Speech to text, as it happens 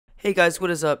Hey guys, what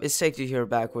is up? It's Take2 here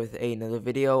back with another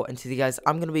video, and today guys,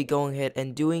 I'm going to be going ahead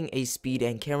and doing a speed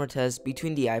and camera test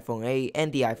between the iPhone 8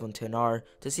 and the iPhone XR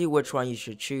to see which one you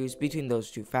should choose between those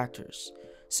two factors.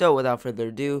 So without further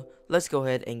ado, let's go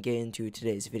ahead and get into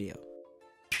today's video.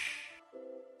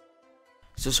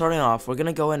 So starting off, we're going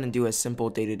to go ahead and do a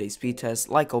simple day-to-day speed test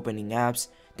like opening apps,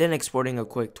 then exporting a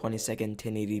quick 20-second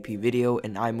 1080p video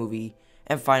in iMovie,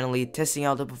 and finally testing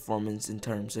out the performance in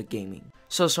terms of gaming.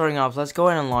 So starting off, let's go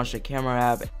ahead and launch the camera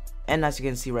app, and as you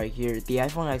can see right here, the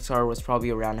iPhone XR was probably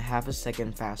around half a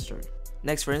second faster.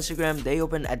 Next for Instagram, they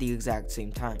opened at the exact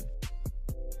same time.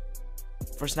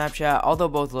 For Snapchat, although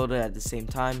both loaded at the same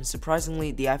time,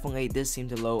 surprisingly the iPhone 8 did seem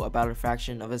to load about a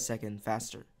fraction of a second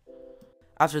faster.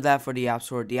 After that, for the App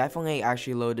Store, the iPhone 8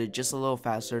 actually loaded just a little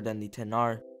faster than the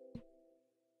XR.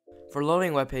 For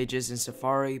loading web pages in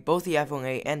Safari, both the iPhone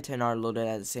 8 and XR loaded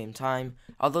at the same time,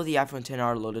 although the iPhone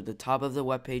XR loaded the top of the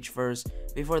web page first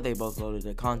before they both loaded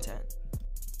the content.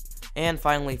 And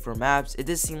finally for maps, it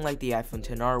did seem like the iPhone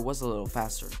XR was a little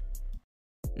faster.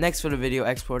 Next for the video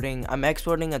exporting, I'm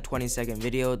exporting a 20-second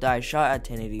video that I shot at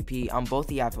 1080p on both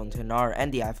the iPhone XR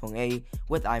and the iPhone 8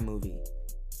 with iMovie.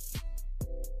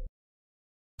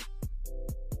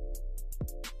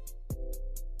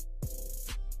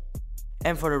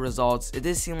 And for the results, it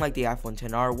did seem like the iPhone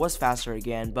XR was faster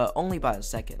again, but only by a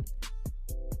second.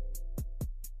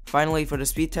 Finally, for the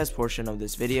speed test portion of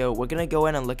this video, we're gonna go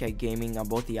in and look at gaming on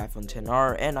both the iPhone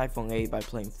XR and iPhone 8 by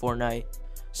playing Fortnite.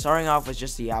 Starting off with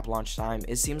just the app launch time,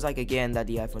 it seems like again that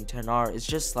the iPhone XR is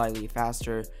just slightly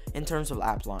faster in terms of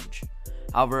app launch.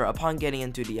 However, upon getting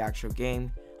into the actual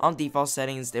game, on default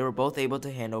settings, they were both able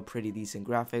to handle pretty decent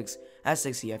graphics at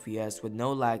 60 FPS with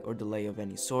no lag or delay of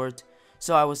any sort.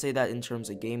 So I would say that in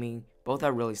terms of gaming, both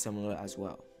are really similar as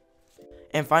well.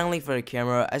 And finally for the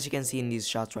camera, as you can see in these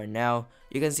shots right now,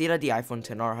 you can see that the iPhone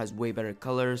XR has way better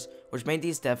colors, which made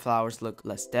these dead flowers look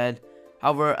less dead.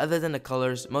 However, other than the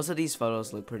colors, most of these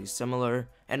photos look pretty similar,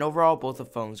 and overall both the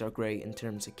phones are great in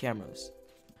terms of cameras.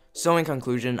 So in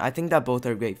conclusion, I think that both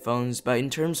are great phones, but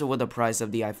in terms of what the price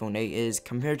of the iPhone 8 is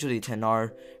compared to the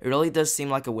XR, it really does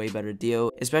seem like a way better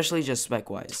deal, especially just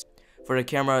spec wise. For the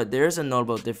camera, there is a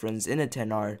notable difference in the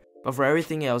XR, but for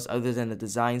everything else other than the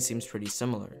design seems pretty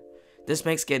similar. This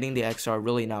makes getting the XR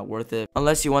really not worth it,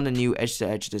 unless you want the new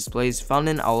edge-to-edge displays found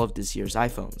in all of this year's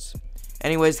iPhones.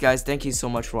 Anyways guys, thank you so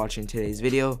much for watching today's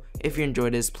video. If you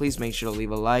enjoyed this, please make sure to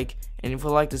leave a like, and if you'd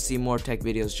like to see more tech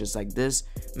videos just like this,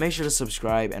 make sure to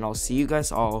subscribe, and I'll see you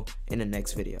guys all in the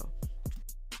next video.